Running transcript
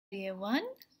Year 1.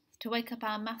 To wake up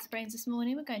our maths brains this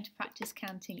morning, we're going to practice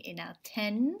counting in our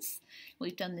tens.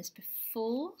 We've done this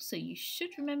before, so you should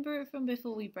remember it from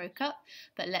before we broke up,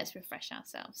 but let's refresh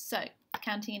ourselves. So,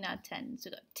 counting in our tens,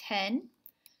 we've got 10,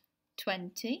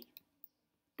 20,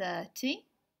 30,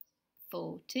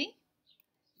 40,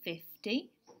 50,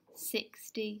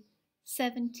 60,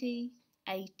 70,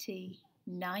 80,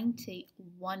 90,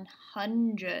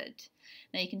 100.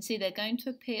 Now you can see they're going to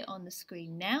appear on the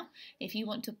screen now. If you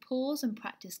want to pause and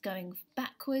practice going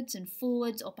backwards and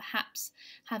forwards, or perhaps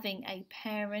having a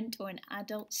parent or an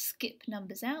adult skip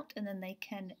numbers out and then they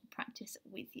can practice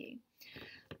with you.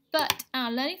 But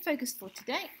our learning focus for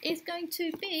today is going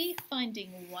to be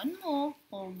finding one more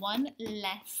or one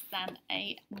less than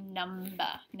a number.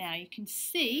 Now you can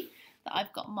see that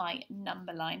I've got my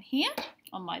number line here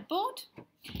on my board.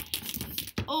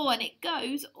 Oh, and it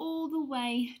goes all the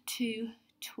way to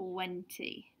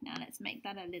 20. Now let's make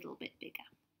that a little bit bigger.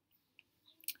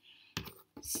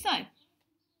 So,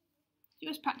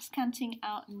 let's practice counting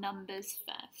our numbers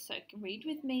first. So, read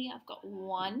with me. I've got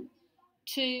 1,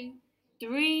 2,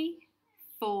 3,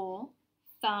 4,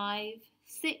 5,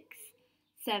 6,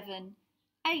 7,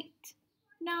 8,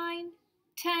 9,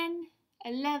 10,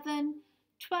 11,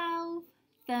 12,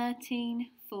 13,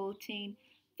 14,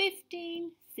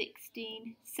 15,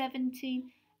 16,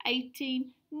 17,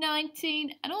 18,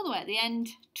 19, and all the way at the end,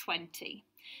 20.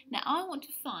 Now I want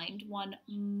to find one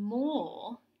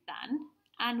more than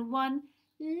and one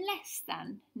less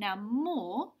than. Now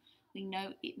more, we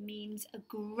know it means a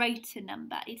greater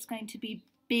number. It's going to be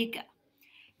bigger.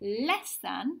 Less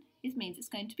than means it's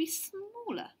going to be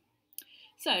smaller.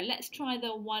 So let's try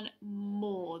the one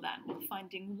more than. We're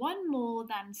finding one more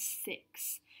than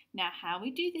 6. Now how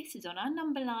we do this is on our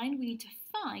number line we need to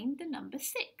find the number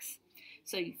 6.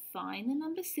 So you find the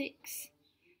number 6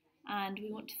 and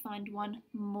we want to find one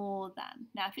more than.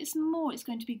 Now if it's more it's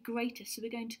going to be greater, so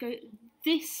we're going to go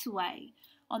this way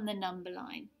on the number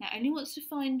line. Now it only wants to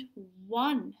find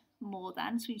one more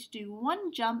than, so we need to do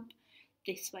one jump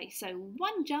this way. So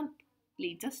one jump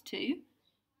leads us to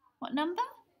what number?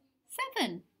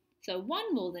 7. So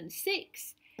one more than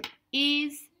 6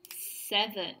 is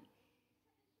 7.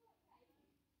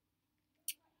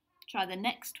 Try the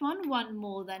next one, one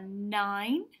more than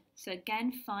 9. So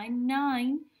again, find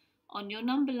 9 on your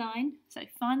number line. So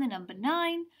find the number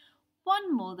 9.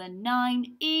 One more than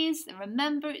 9 is, and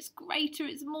remember it's greater,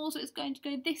 it's more, so it's going to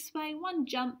go this way. One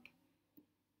jump.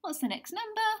 What's the next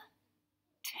number?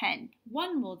 10.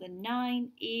 One more than 9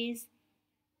 is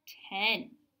 10.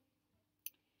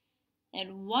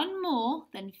 And one more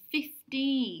than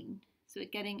 15. So we're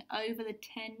getting over the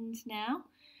 10s now.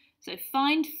 So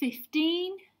find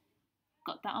 15.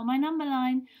 Got that on my number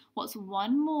line. What's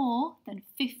one more than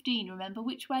 15? Remember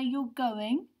which way you're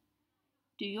going.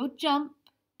 Do your jump.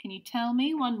 Can you tell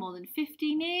me one more than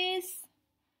 15 is?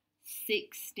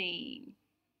 16.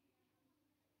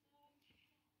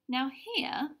 Now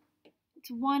here, it's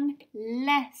one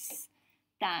less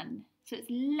than. So it's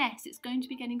less, it's going to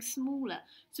be getting smaller.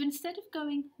 So instead of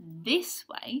going this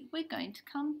way, we're going to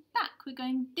come back. We're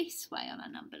going this way on our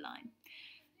number line.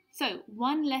 So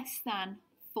one less than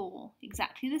 4.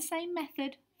 Exactly the same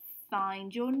method.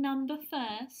 Find your number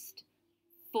first.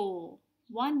 4.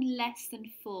 One less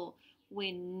than 4.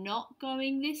 We're not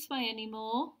going this way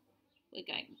anymore. We're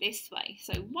going this way.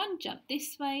 So one jump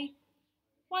this way.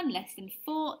 One less than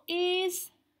 4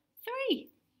 is 3.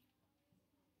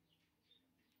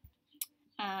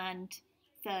 And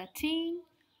 13.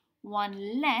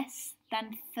 One less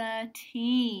than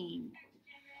 13.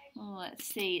 Oh, let's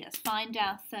see. Let's find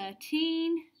our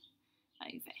 13.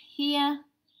 Over here.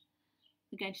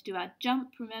 We're going to do our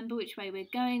jump. Remember which way we're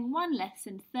going. One less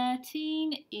than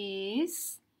 13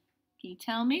 is, can you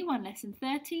tell me? One less than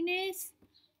 13 is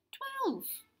 12.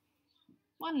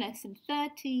 One less than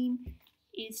 13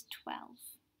 is 12.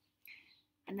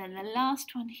 And then the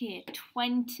last one here,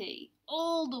 20,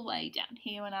 all the way down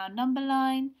here on our number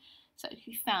line. So if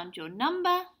you found your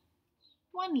number,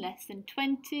 one less than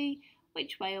 20,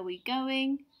 which way are we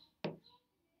going?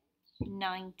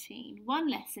 19. One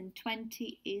less than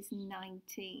 20 is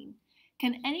 19.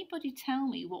 Can anybody tell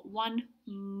me what one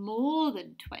more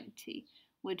than 20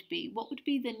 would be? What would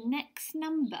be the next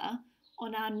number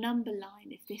on our number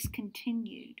line if this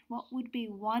continued? What would be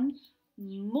one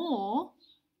more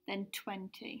than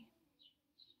 20?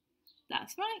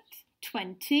 That's right,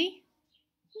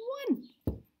 21.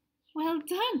 Well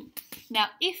done.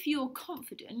 Now, if you're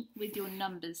confident with your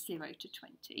numbers 0 to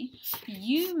 20,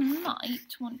 you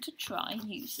might want to try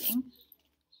using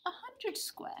a 100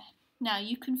 square. Now,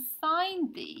 you can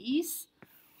find these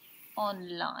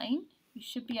online. You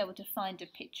should be able to find a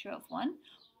picture of one.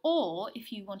 Or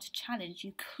if you want a challenge,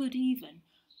 you could even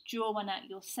draw one out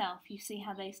yourself. You see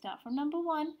how they start from number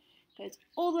 1, goes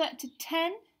all the way up to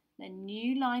 10, then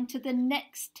new line to the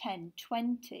next 10,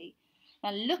 20.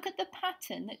 Now look at the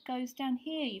pattern that goes down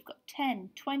here. You've got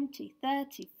 10, 20,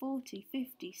 30, 40,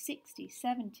 50, 60,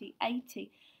 70,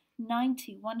 80,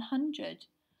 90, 100.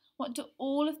 What do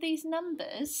all of these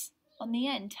numbers on the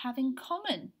end have in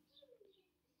common?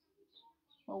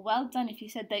 Well done if you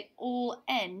said they all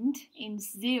end in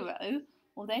 0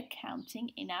 or they're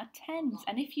counting in our tens.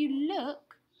 And if you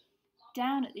look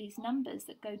down at these numbers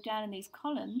that go down in these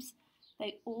columns,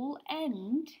 they all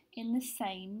end in the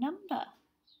same number,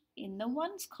 in the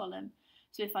ones column.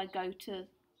 So if I go to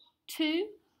 2,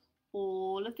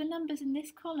 all of the numbers in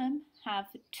this column have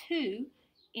 2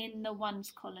 in the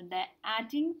ones column. They're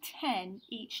adding 10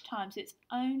 each time, so it's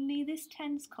only this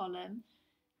tens column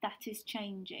that is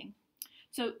changing.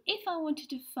 So if I wanted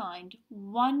to find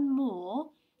one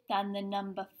more than the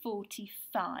number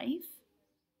 45,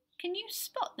 can you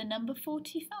spot the number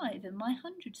 45 in my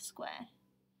 100 square?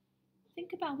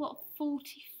 Think about what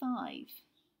 45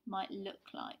 might look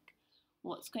like.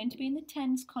 What's going to be in the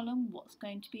tens column? What's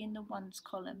going to be in the ones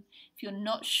column? If you're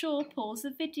not sure, pause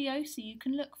the video so you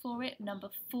can look for it. Number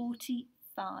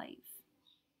 45.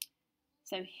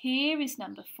 So here is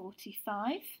number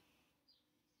 45.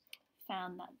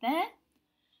 Found that there.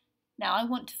 Now I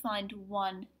want to find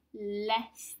one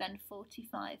less than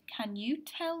 45. Can you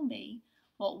tell me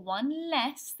what one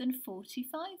less than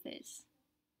 45 is?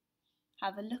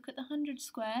 Have a look at the 100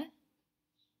 square.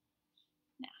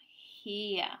 Now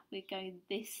here we go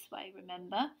this way,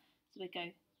 remember? So we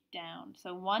go down.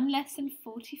 So one less than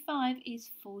 45 is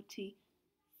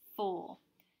 44.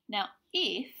 Now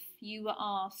if you were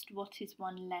asked what is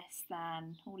one less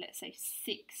than, or let's say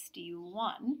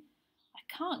 61,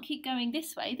 I can't keep going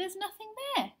this way, there's nothing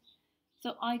there.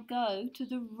 So I go to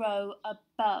the row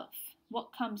above.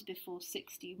 What comes before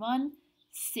 61?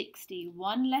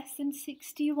 61 less than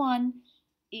 61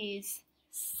 is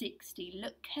 60.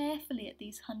 Look carefully at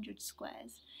these 100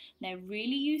 squares. They're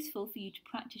really useful for you to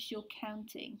practice your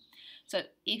counting. So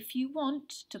if you want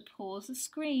to pause the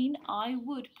screen, I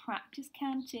would practice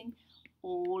counting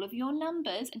all of your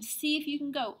numbers and see if you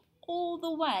can go all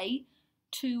the way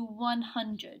to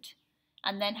 100.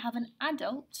 And then have an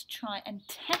adult try and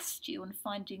test you on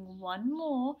finding one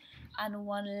more and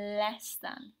one less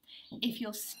than. If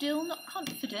you're still not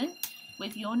confident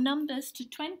with your numbers to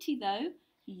 20 though,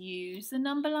 use the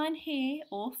number line here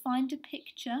or find a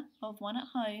picture of one at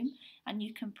home and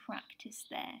you can practice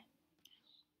there.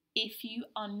 If you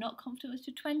are not confident with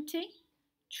to 20,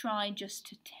 try just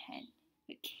to 10.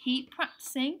 But keep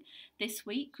practicing this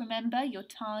week. Remember, your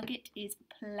target is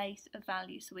place a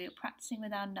value. So we are practicing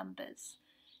with our numbers.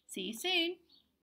 See you soon.